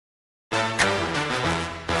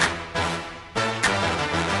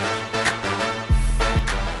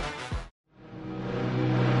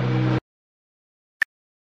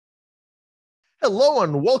Hello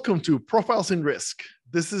and welcome to Profiles in Risk.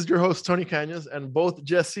 This is your host, Tony Cañas, and both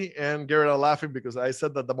Jesse and Garrett are laughing because I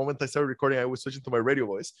said that the moment I started recording, I was switching to my radio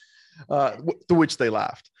voice, to which they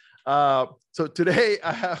laughed. So today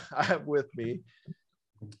I have with me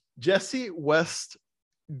Jesse West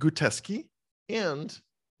Guteski and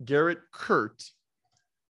Garrett Kurt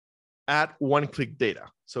at One Click Data.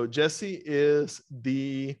 So Jesse is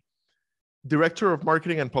the Director of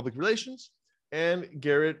Marketing and Public Relations, and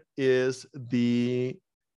Garrett is the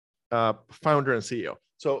founder and CEO.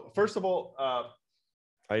 So first of all,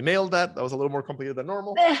 I nailed that. That was a little more complicated than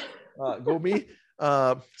normal. Go me.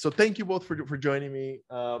 So thank you both for joining me.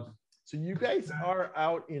 So you guys are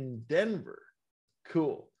out in Denver.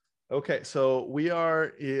 Cool. Okay, so we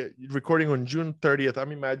are recording on June 30th.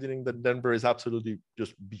 I'm imagining that Denver is absolutely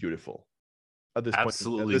just beautiful at this point.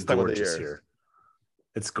 Absolutely gorgeous here.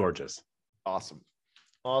 It's gorgeous. Awesome.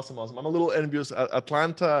 I'm a little envious.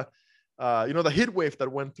 Atlanta, the heat wave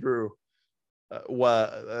that went through. I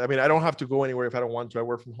don't have to go anywhere if I don't want to. I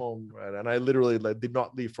work from home, right? And I literally did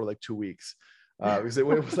not leave for 2 weeks because it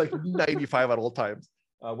was 95 at all times.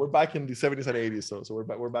 We're back in the 70s and 80s, so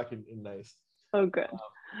we're back in nice. Oh, good.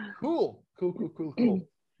 Cool.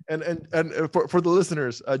 And for the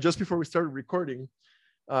listeners, just before we started recording,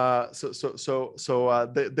 they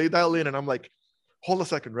dial in, and I'm like, hold a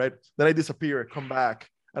second, right? Then I disappear, come back,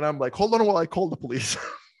 and I'm like, hold on while I call the police.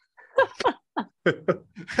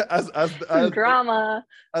 as drama.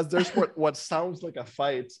 As there's what sounds like a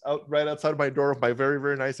fight right outside my door of my very,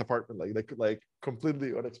 very nice apartment, like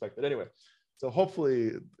completely unexpected. Anyway, so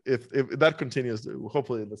hopefully, if that continues,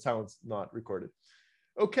 hopefully the sound's not recorded.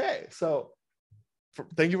 Okay, so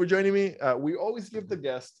thank you for joining me. We always give the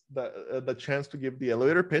guest the chance to give the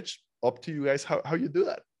elevator pitch. Up to you guys how you do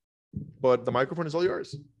that. But the microphone is all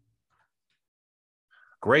yours.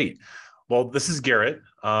 Great. Well, this is Garrett.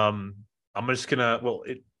 I'm just gonna. Well,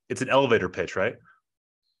 it's an elevator pitch, right?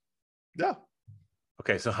 Yeah.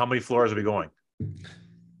 Okay. So how many floors are we going?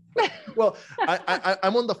 Well,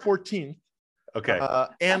 I'm on the 14th. Okay.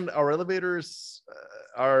 And our elevators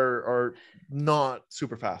are not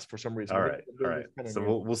super fast for some reason. All right.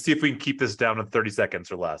 So we'll see if we can keep this down in 30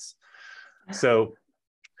 seconds or less.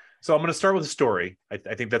 So I'm going to start with a story. I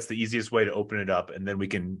think that's the easiest way to open it up, and then we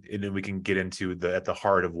can get into at the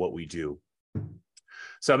heart of what we do.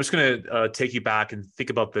 So I'm just going to take you back and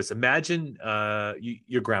think about this. Imagine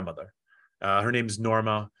your grandmother. Her name's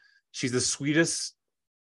Norma. She's the sweetest,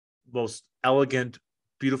 most elegant,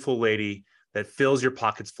 beautiful lady that fills your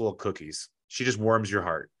pockets full of cookies. She just warms your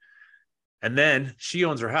heart. And then she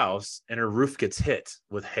owns her house, and her roof gets hit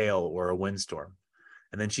with hail or a windstorm.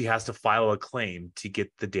 And then she has to file a claim to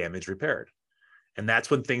get the damage repaired. And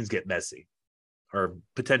that's when things get messy or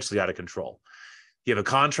potentially out of control. You have a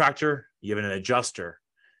contractor, you have an adjuster,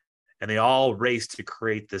 and they all race to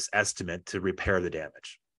create this estimate to repair the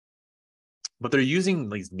damage. But they're using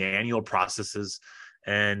these manual processes,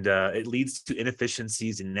 and it leads to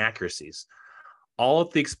inefficiencies and inaccuracies, all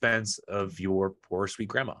at the expense of your poor, sweet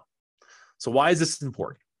grandma. So why is this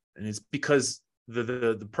important? And it's because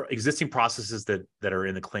the existing processes that are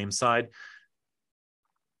in the claim side,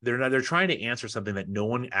 they're trying to answer something that no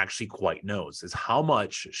one actually quite knows, is how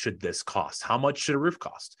much should this cost? How much should a roof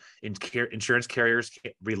cost? Insurance carriers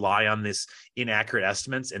rely on this inaccurate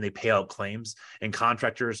estimates, and they pay out claims, and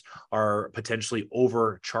contractors are potentially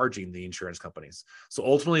overcharging the insurance companies. So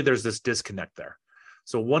ultimately there's this disconnect there.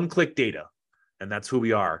 So One Click Data, and that's who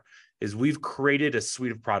we are, is we've created a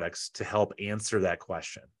suite of products to help answer that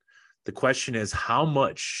question. The question is, how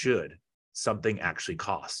much should something actually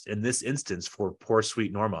cost? In this instance, for poor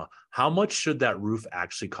sweet Norma, how much should that roof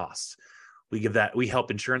actually cost? We help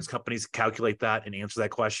insurance companies calculate that and answer that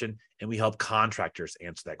question, and we help contractors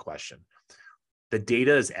answer that question. The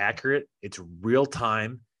data is accurate, it's real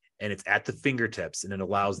time, and it's at the fingertips, and it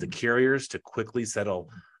allows the carriers to quickly settle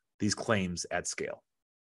these claims at scale.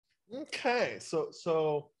 Okay,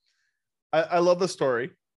 so I love the story.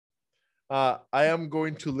 I am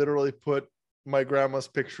going to literally put my grandma's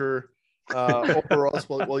picture over us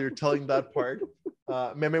while you're telling that part.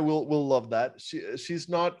 Meme will love that. She's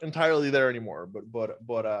not entirely there anymore,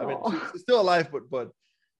 but I mean, she's still alive, but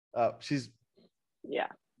she's yeah.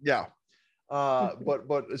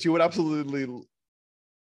 But she would absolutely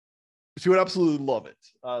love it.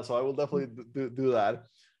 So I will definitely do that.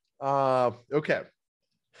 Okay.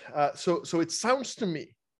 So it sounds to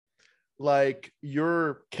me like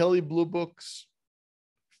your Kelley Blue Books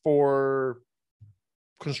for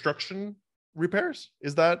construction repairs.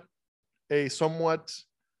 Is that a somewhat?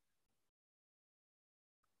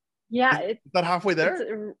 Yeah, is that halfway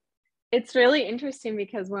there? It's really interesting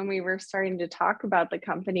because when we were starting to talk about the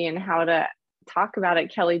company and how to talk about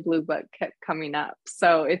it, Kelley Blue Book kept coming up.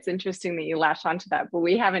 So it's interesting that you latch onto that, but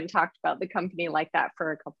we haven't talked about the company like that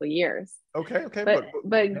for a couple of years. Okay.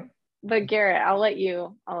 But Garrett, I'll let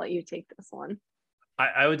you take this one.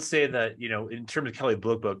 I would say that, in terms of Kelley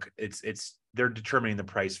Blue Book, it's they're determining the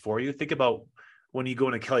price for you. Think about when you go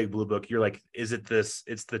into Kelley Blue Book, you're like, is it this?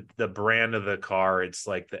 It's the brand of the car. It's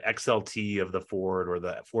like the XLT of the Ford or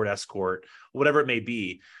the Ford Escort, whatever it may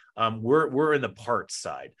be. We're in the parts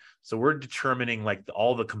side, so we're determining like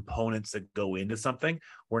all the components that go into something.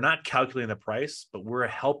 We're not calculating the price, but we're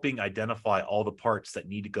helping identify all the parts that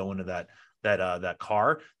need to go into that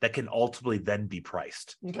car that can ultimately then be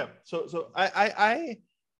priced. Okay, so I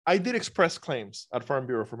did express claims at Farm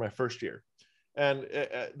Bureau for my first year, and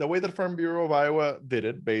the way that Farm Bureau of Iowa did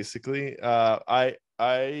it, basically,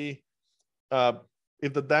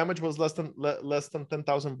 if the damage was less than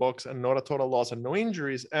 $10,000 and not a total loss and no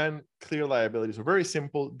injuries and clear liability, so very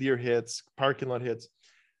simple, deer hits, parking lot hits,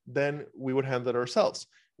 then we would handle it ourselves.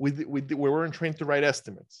 We weren't trained to write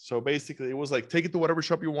estimates, so basically it was like, take it to whatever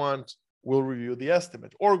shop you want, we'll review the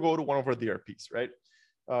estimate, or go to one of our DRPs, right?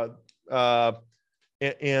 So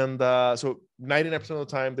 99% of the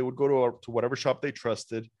time they would go to whatever shop they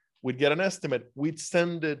trusted. We'd get an estimate. We'd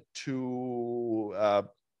send it to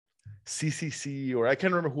CCC, or I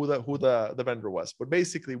can't remember who the vendor was, but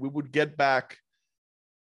basically we would get back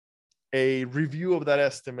a review of that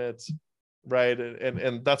estimate, right?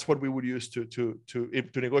 And that's what we would use to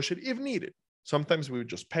negotiate if needed. Sometimes we would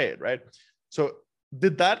just pay it, right? So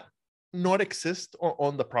did that not exist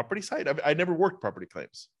on the property side? I never worked property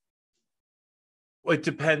claims. Well, it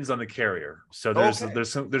depends on the carrier. So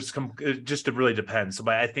it just really depends. So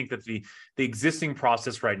I think that the existing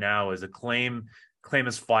process right now is a claim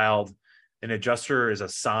is filed, an adjuster is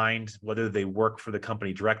assigned, whether they work for the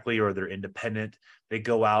company directly or they're independent. They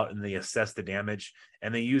go out and they assess the damage,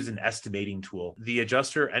 and they use an estimating tool. The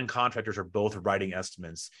adjuster and contractors are both writing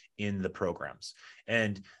estimates in the programs.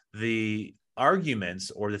 And the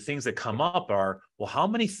arguments or the things that come up are, well, how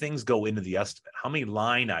many things go into the estimate? How many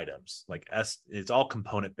line items? It's all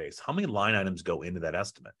component based. How many line items go into that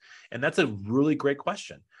estimate? And that's a really great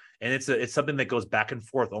question. And it's something that goes back and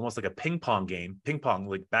forth, almost like a ping pong,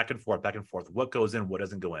 like back and forth. What goes in, what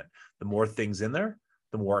doesn't go in. The more things in there,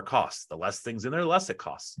 the more it costs. The less things in there, the less it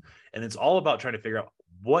costs. And it's all about trying to figure out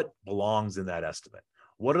what belongs in that estimate.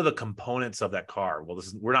 What are the components of that car? Well,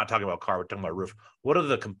 we're not talking about car, we're talking about roof. What are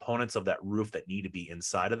the components of that roof that need to be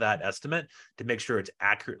inside of that estimate to make sure it's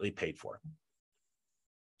accurately paid for?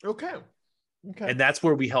 Okay. And that's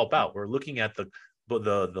where we help out. We're looking at the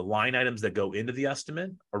line items that go into the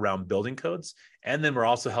estimate around building codes, and then we're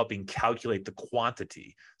also helping calculate the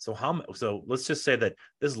quantity. So let's just say that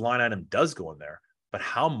this line item does go in there, but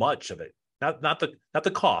how much of it? Not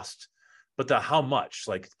the cost, but the how much.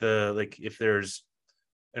 If there's,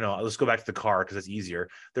 let's go back to the car because it's easier.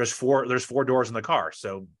 There's four doors in the car,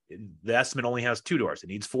 so the estimate only has 2 doors. It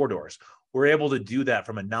needs 4 doors. We're able to do that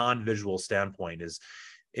from a non-visual standpoint. Is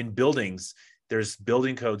in buildings, there's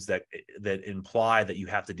building codes that imply that you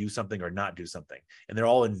have to do something or not do something, and they're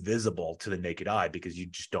all invisible to the naked eye because you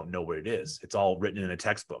just don't know what it is. It's all written in a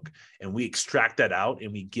textbook, and we extract that out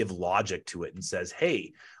and we give logic to it and says,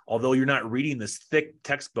 hey, although you're not reading this thick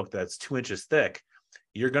textbook that's 2 inches thick,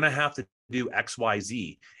 you're going to have to do X, Y,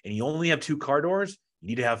 Z, and you only have 2 car doors, you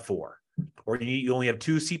need to have 4. Or you only have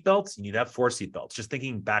 2 seatbelts, you need to have 4 seatbelts. Just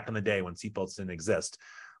thinking back in the day when seatbelts didn't exist,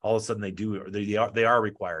 all of a sudden they are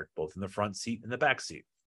required both in the front seat and the back seat.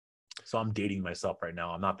 So I'm dating myself right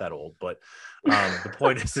now. I'm not that old, but the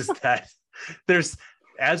point is that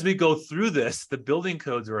as we go through this, the building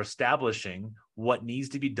codes are establishing what needs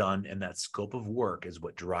to be done, and that scope of work is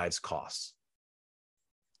what drives costs.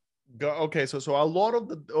 Okay, so a lot of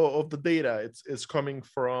the data it's coming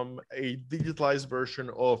from a digitalized version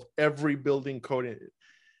of every building code,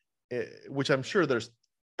 which I'm sure there's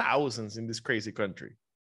thousands in this crazy country.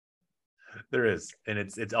 There is, and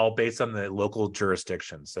it's all based on the local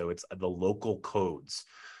jurisdiction. So it's the local codes.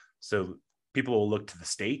 So people will look to the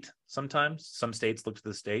state sometimes. Some states look to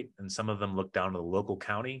the state, and some of them look down to the local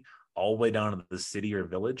county, all the way down to the city or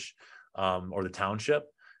village or the township.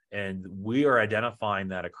 And we are identifying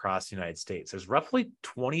that across the United States. There's roughly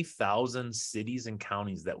 20,000 cities and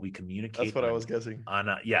counties that we communicate. That's what I was guessing.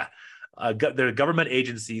 They're government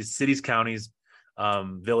agencies, cities, counties,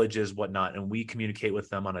 villages, whatnot, and we communicate with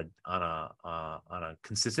them on a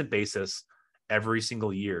consistent basis every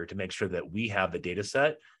single year to make sure that we have the data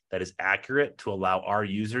set that is accurate to allow our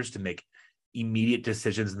users to make immediate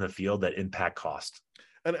decisions in the field that impact cost.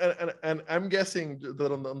 And I'm guessing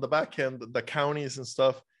that on the back end, the counties and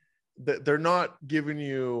stuff, they're not giving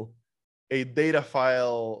you a data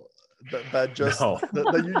file No.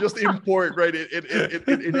 that you just import, right? In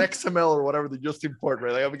XML or whatever, they just import,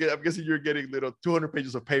 right? Like I'm guessing you're getting 200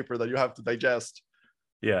 pages of paper that you have to digest.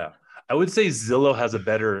 Yeah, I would say Zillow has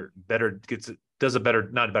does a better,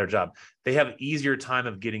 not a better job. They have easier time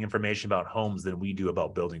of getting information about homes than we do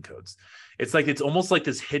about building codes. It's almost like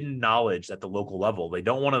this hidden knowledge at the local level. They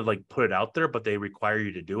don't want to like put it out there, but they require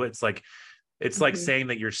you to do it. It's like saying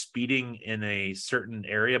that you're speeding in a certain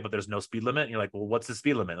area, but there's no speed limit. And you're like, well, what's the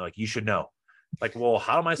speed limit? Like, you should know. Like, well,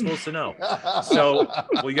 how am I supposed to know? So,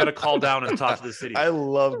 well, you got to call down and talk to the city. I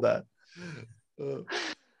love that.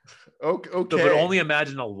 Okay. So, but only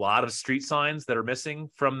imagine a lot of street signs that are missing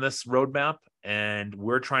from this roadmap, and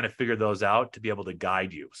we're trying to figure those out to be able to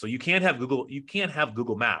guide you. So you can't have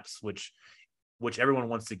Google Maps, which everyone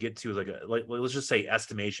wants to get to, like let's just say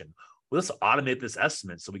estimation. Well, let's automate this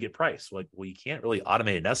estimate so we get price. Like, well, you can't really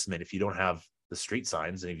automate an estimate if you don't have the street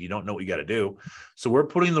signs and if you don't know what you got to do. So we're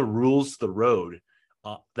putting the rules to the road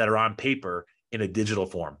that are on paper in a digital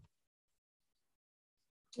form.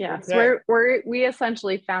 Yeah, so we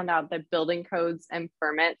essentially found out that building codes and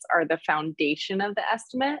permits are the foundation of the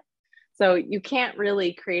estimate. So you can't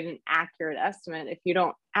really create an accurate estimate if you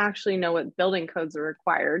don't actually know what building codes are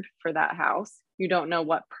required for that house. You don't know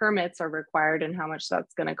what permits are required and how much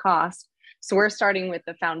that's going to cost. So we're starting with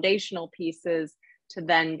the foundational pieces to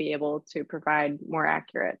then be able to provide more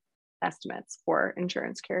accurate estimates for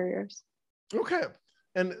insurance carriers. Okay.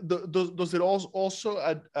 And does it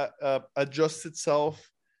also adjust itself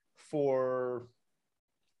for,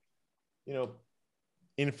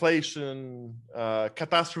 inflation,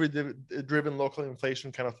 catastrophe-driven local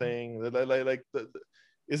inflation kind of thing?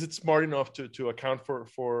 Is it smart enough to account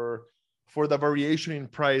for the variation in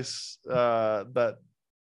price that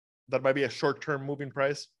might be a short-term moving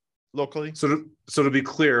price locally? So to be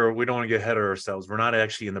clear, we don't want to get ahead of ourselves. We're not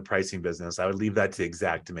actually in the pricing business. I would leave that to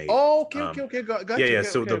Xactimate. Oh, okay. Got you. Yeah.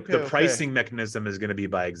 So the pricing mechanism is going to be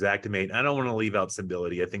by Xactimate. I don't want to leave out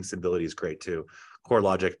Symbility. I think Symbility is great too.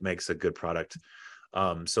 CoreLogic makes a good product.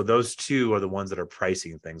 So those two are the ones that are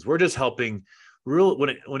pricing things. We're just helping. When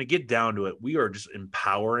it get down to it, we are just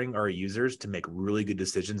empowering our users to make really good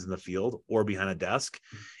decisions in the field or behind a desk,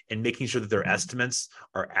 and making sure that their estimates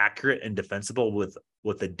are accurate and defensible with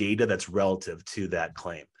the data that's relative to that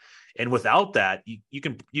claim. And without that, you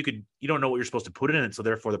don't know what you're supposed to put in it, so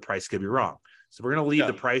therefore the price could be wrong. So we're going to leave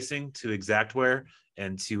the pricing to Xactware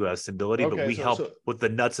and to Symbility, but we help with the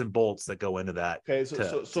nuts and bolts that go into that. Okay,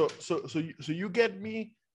 so you get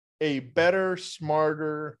me a better,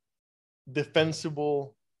 smarter,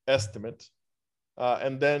 defensible estimate,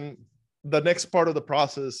 and then the next part of the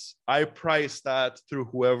process, I price that through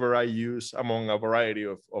whoever I use among a variety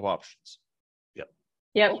of options.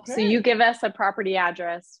 Yep. Okay. So you give us a property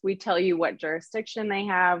address. We tell you what jurisdiction they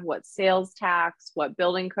have, what sales tax, what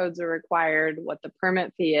building codes are required, what the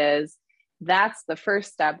permit fee is. That's the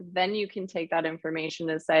first step. Then you can take that information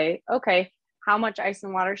and say, okay, how much ice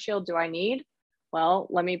and water shield do I need? Well,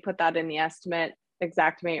 let me put that in the estimate.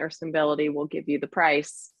 Xactimate or Symbility will give you the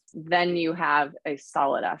price. Then you have a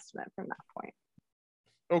solid estimate from that point.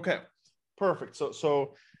 Okay, perfect.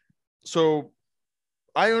 So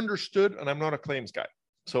I understood, and I'm not a claims guy.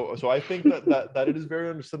 So I think that it is very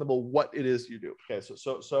understandable what it is you do. Okay,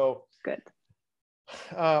 so good.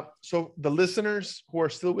 So the listeners who are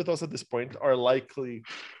still with us at this point are likely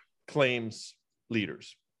claims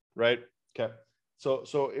leaders, right? Okay.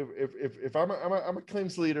 So if I'm a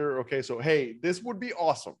claims leader, okay, so hey, this would be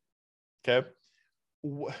awesome. Okay.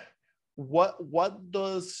 What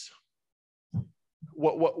does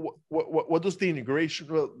the integration,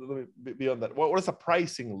 well, beyond that, what does the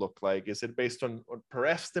pricing look like? Is it based on per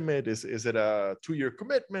estimate? Is it a 2-year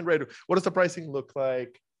commitment, right? What does the pricing look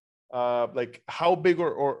like? Like how big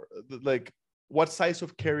or like what size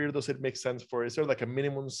of carrier does it make sense for? Is there like a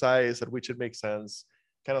minimum size at which it makes sense,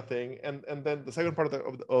 kind of thing? And then the second part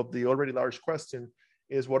of the already large question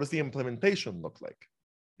is, what does the implementation look like?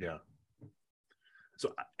 Yeah.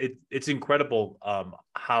 So it's incredible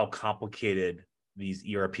how complicated these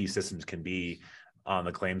ERP systems can be on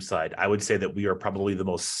the claim side. I would say that we are probably the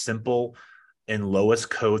most simple and lowest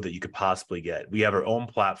code that you could possibly get. We have our own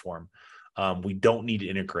platform. We don't need to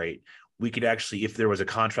integrate. We could actually, if there was a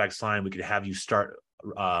contract signed, we could have you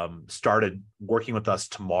started working with us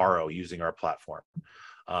tomorrow using our platform.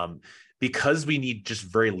 Because we need just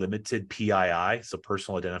very limited PII, so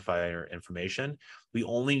personal identifier information, we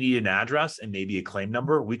only need an address and maybe a claim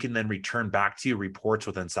number. We can then return back to you reports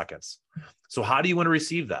within seconds. So how do you want to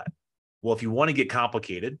receive that? Well, if you want to get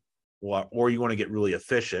complicated or you want to get really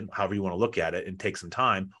efficient, however you want to look at it and take some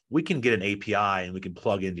time, we can get an API and we can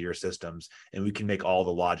plug into your systems and we can make all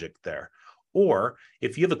the logic there. Or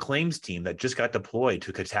if you have a claims team that just got deployed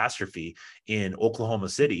to a catastrophe in Oklahoma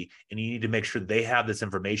City and you need to make sure they have this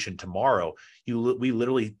information tomorrow, we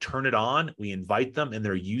literally turn it on, we invite them, and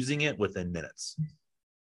they're using it within minutes.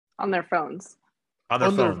 On their phones. On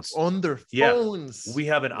their phones. On their Yeah. phones. We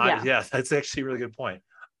have an yeah, that's actually a really good point.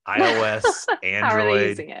 iOS, Android. How are they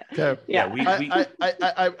using it? Okay. Yeah,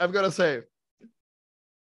 I've got to say,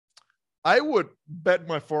 I would bet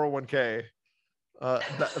my 401k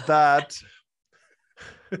that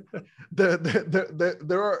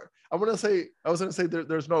there are. I was gonna say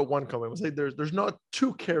there's not one company. I would say there's not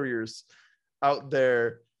two carriers out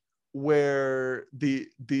there where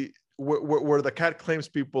where the cat claims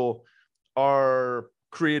people are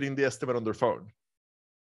creating the estimate on their phone.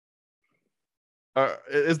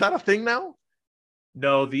 Is that a thing now?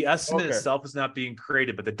 No, the estimate itself is not being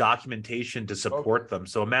created, but the documentation to support them.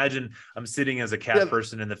 So imagine I'm sitting as a cat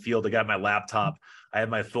person in the field. I got my laptop. I have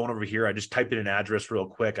my phone over here. I just type in an address real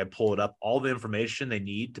quick. I pull it up. All the information they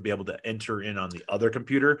need to be able to enter in on the other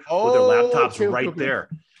computer with their laptops there.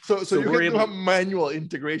 So you can do a manual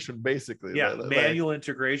integration, basically. Yeah, manual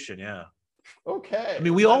integration. Yeah. Okay. I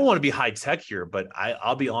mean, we all want to be high tech here, but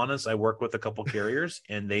I'll be honest. I work with a couple carriers,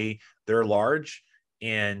 and they're large.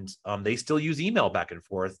 And they still use email back and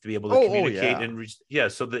forth to be able to communicate and reach. Yeah,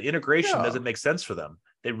 so the integration doesn't make sense for them.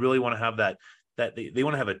 They really want to have that they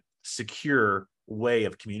want to have a secure way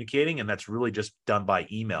of communicating, and that's really just done by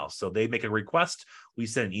email. So they make a request, we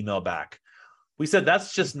send an email back. We said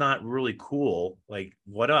that's just not really cool. Like,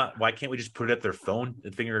 why can't we just put it at their phone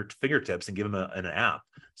and fingertips and give them an app?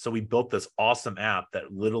 So we built this awesome app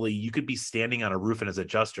that literally you could be standing on a roof and as an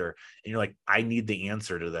adjuster, and you're like, I need the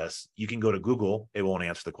answer to this. You can go to Google, it won't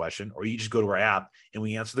answer the question, or you just go to our app and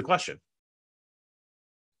we answer the question.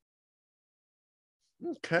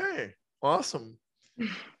 Okay, awesome.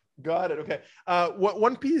 Got it. Okay.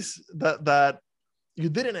 One piece that you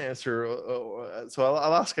didn't answer, so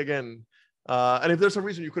I'll ask again. And if there's a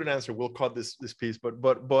reason you couldn't answer, we'll cut this piece. But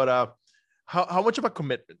how much of a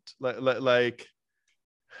commitment?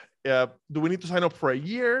 Do we need to sign up for a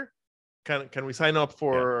year? Can we sign up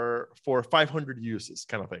for 500 uses,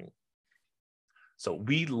 kind of thing? So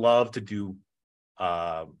we love to do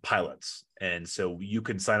pilots, and so you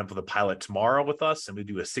can sign up for the pilot tomorrow with us, and we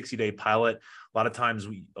do a 60-day pilot. A lot of times,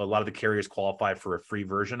 a lot of the carriers qualify for a free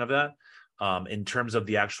version of that. In terms of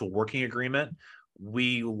the actual working agreement,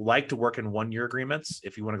 we like to work in 1-year agreements.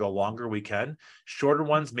 If you want to go longer, we can. Shorter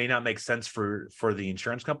ones may not make sense for the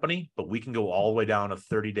insurance company, but we can go all the way down to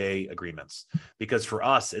 30-day agreements, because for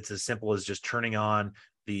us, it's as simple as just turning on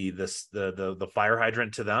the fire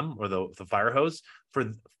hydrant to them, or the fire hose.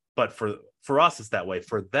 But for us, it's that way.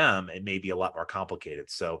 For them, it may be a lot more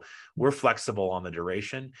complicated. So we're flexible on the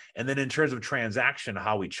duration. And then in terms of transaction,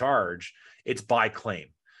 how we charge, it's by claim.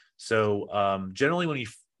 So generally, when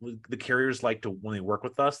the carriers like to, when they work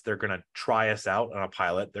with us, they're going to try us out on a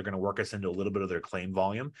pilot. They're going to work us into a little bit of their claim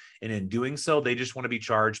volume. And in doing so, they just want to be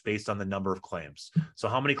charged based on the number of claims. So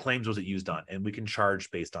how many claims was it used on? And we can charge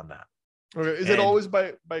based on that. Okay. Is it always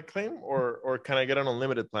by claim, or can I get an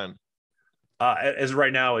unlimited plan? As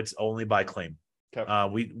right now, it's only by claim. Okay.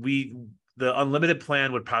 The unlimited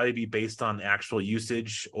plan would probably be based on actual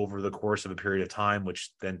usage over the course of a period of time, which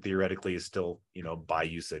then theoretically is still, by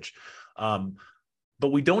usage.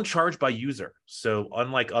 But we don't charge by user. So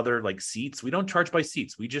unlike other seats, we don't charge by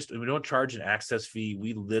seats. We don't charge an access fee.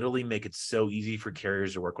 We literally make it so easy for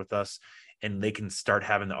carriers to work with us, and they can start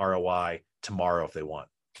having the ROI tomorrow if they want.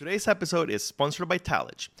 Today's episode is sponsored by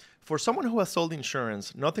Talage. For someone who has sold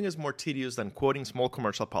insurance, nothing is more tedious than quoting small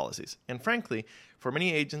commercial policies. And frankly, for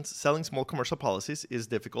many agents, selling small commercial policies is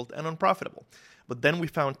difficult and unprofitable. But then we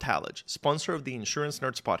found Talage, sponsor of the Insurance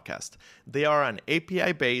Nerds podcast. They are an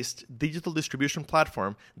API-based digital distribution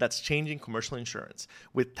platform that's changing commercial insurance.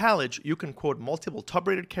 With Talage, you can quote multiple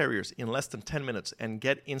top-rated carriers in less than 10 minutes and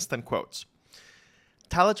get instant quotes.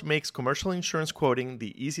 Talage makes commercial insurance quoting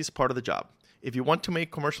the easiest part of the job. If you want to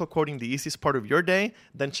make commercial quoting the easiest part of your day,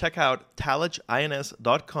 then check out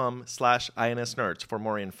talageins.com/insnerds for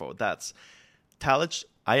more info. That's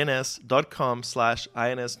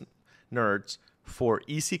talageins.com/insnerds for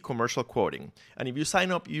easy commercial quoting. And if you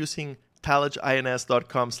sign up using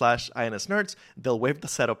talageins.com/insnerds, they'll waive the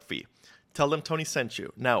setup fee. Tell them Tony sent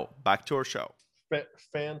you. Now, back to our show.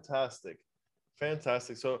 Fantastic.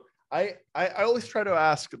 So I always try to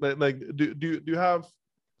ask, do you have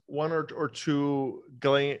one or two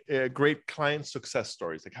great client success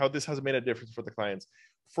stories, like how this has made a difference for the clients?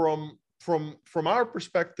 From our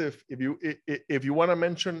perspective, if you want to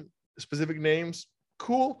mention specific names,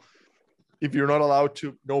 cool. If you're not allowed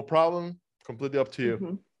to, no problem. Completely up to you.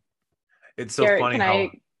 Mm-hmm. It's so Garrett, funny can how I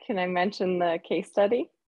Can I mention the case study?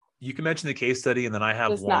 You can mention the case study, and then I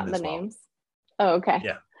have Just one not the as well. names. Oh, okay.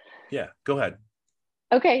 Yeah. Go ahead.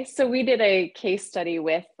 Okay, so we did a case study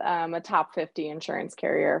with a top 50 insurance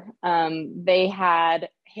carrier. They had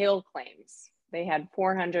hail claims. They had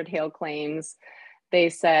 400 hail claims. They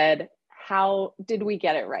said, how did we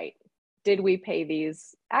get it right? Did we pay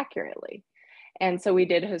these accurately? And so we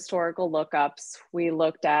did historical lookups. We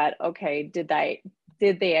looked at, okay, did they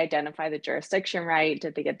identify the jurisdiction right?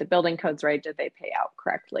 Did they get the building codes right? Did they pay out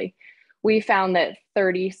correctly? We found that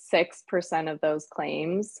 36% of those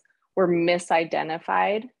claims were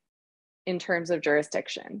misidentified in terms of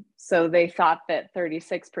jurisdiction. So they thought that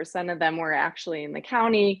 36% of them were actually in the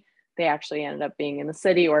county. They actually ended up being in the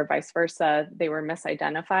city, or vice versa. They were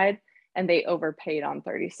misidentified, and they overpaid on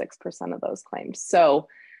 36% of those claims. So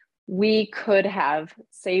we could have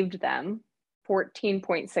saved them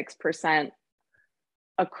 14.6%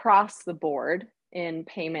 across the board in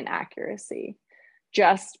payment accuracy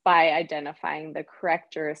just by identifying the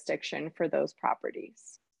correct jurisdiction for those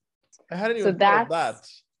properties. I hadn't even thought of that.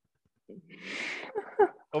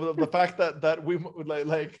 Of the fact that we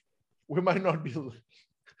we might not be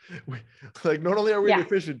not only are we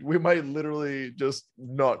deficient, we might literally just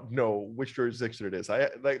not know which jurisdiction it is. I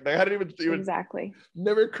hadn't even exactly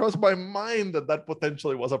never crossed my mind that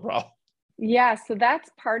potentially was a problem. Yeah, so that's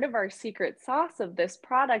part of our secret sauce of this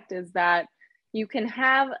product, is that you can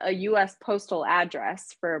have a US postal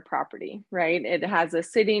address for a property, right? It has a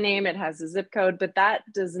city name, it has a zip code, but that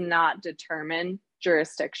does not determine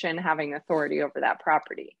jurisdiction having authority over that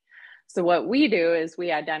property. So what we do is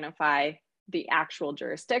we identify the actual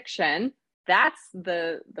jurisdiction. That's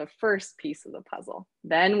the first piece of the puzzle.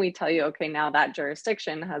 Then we tell you, okay, now that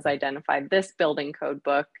jurisdiction has identified this building code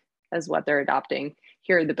book as what they're adopting.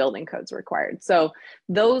 Here are the building codes required. So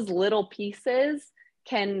those little pieces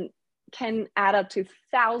can add up to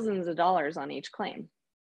thousands of dollars on each claim.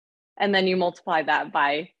 And then you multiply that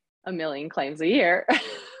by 1 million claims a year.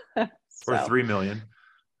 Or 3 million.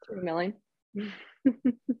 3 million.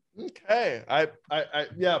 Okay. I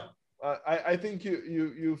think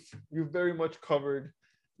you've very much covered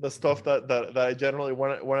the stuff that I generally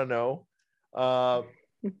want to know.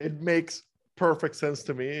 It makes perfect sense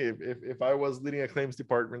to me. If I was leading a claims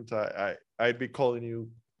department, I'd be calling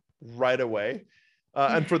you right away.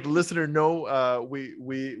 And for the listener, no,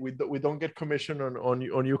 we don't get commission on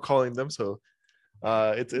you calling them, so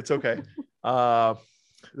it's okay.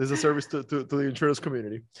 There's a service to the insurance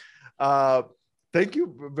community. Thank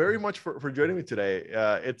you very much for joining me today.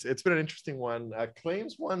 It's been an interesting one.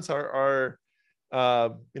 Claims ones are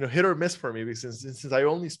hit or miss for me, because since I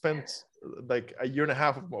only spent like a year and a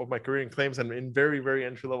half of my career in claims, and in very, very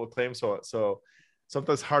entry level claims, so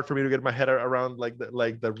sometimes hard for me to get my head around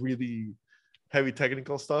the really heavy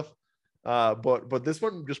technical stuff. But this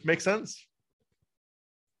one just makes sense.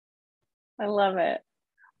 I love it.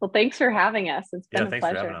 Well, thanks for having us. It's been a thanks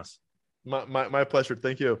pleasure. for having us. My pleasure.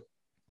 Thank you.